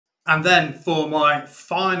And then for my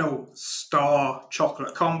final star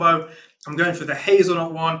chocolate combo, I'm going for the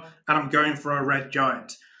hazelnut one and I'm going for a red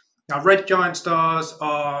giant. Now, red giant stars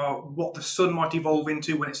are what the sun might evolve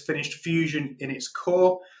into when it's finished fusion in its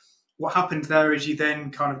core. What happens there is you then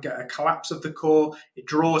kind of get a collapse of the core, it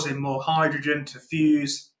draws in more hydrogen to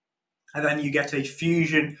fuse, and then you get a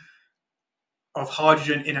fusion of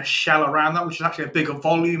hydrogen in a shell around that, which is actually a bigger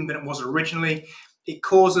volume than it was originally. It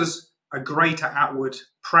causes a greater outward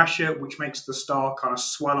pressure, which makes the star kind of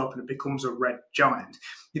swell up and it becomes a red giant.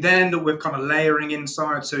 You then end up with kind of layering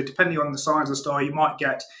inside. So depending on the size of the star, you might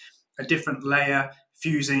get a different layer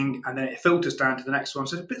fusing and then it filters down to the next one.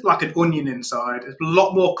 So it's a bit like an onion inside. It's a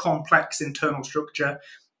lot more complex internal structure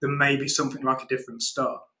than maybe something like a different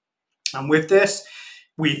star. And with this,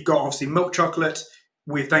 we've got obviously milk chocolate.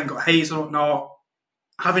 We've then got hazelnut. Now,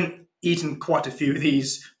 having eaten quite a few of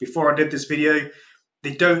these before I did this video,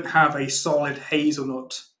 they don't have a solid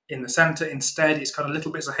hazelnut in the center. Instead, it's kind of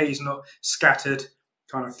little bits of hazelnut scattered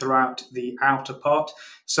kind of throughout the outer part.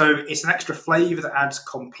 So it's an extra flavor that adds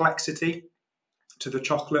complexity to the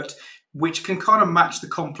chocolate, which can kind of match the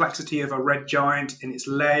complexity of a red giant in its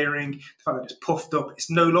layering, the fact that it's puffed up. It's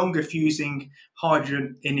no longer fusing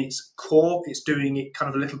hydrogen in its core, it's doing it kind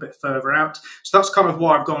of a little bit further out. So that's kind of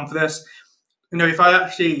why I've gone for this. You know, if I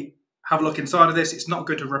actually have a look inside of this, it's not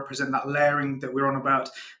going to represent that layering that we're on about,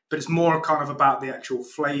 but it's more kind of about the actual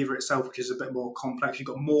flavor itself, which is a bit more complex. You've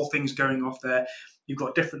got more things going off there. You've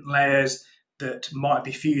got different layers that might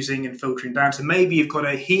be fusing and filtering down. So maybe you've got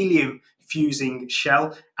a helium fusing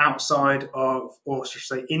shell outside of, or should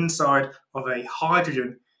I say inside of a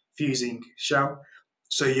hydrogen fusing shell.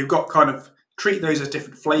 So you've got kind of, treat those as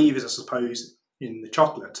different flavors, I suppose, in the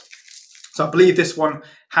chocolate. So I believe this one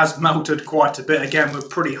has melted quite a bit. Again, we're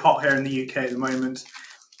pretty hot here in the UK at the moment.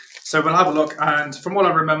 So we'll have a look, and from what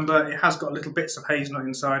I remember, it has got little bits of hazelnut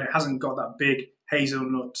inside. It hasn't got that big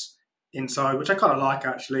hazelnut inside, which I kind of like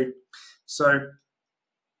actually. So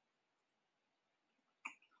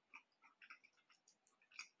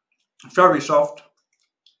very soft,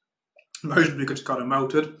 mostly because it's kind of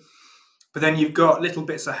melted. But then you've got little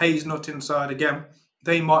bits of hazelnut inside again.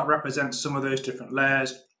 They might represent some of those different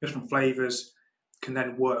layers, different flavors can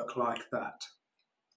then work like that.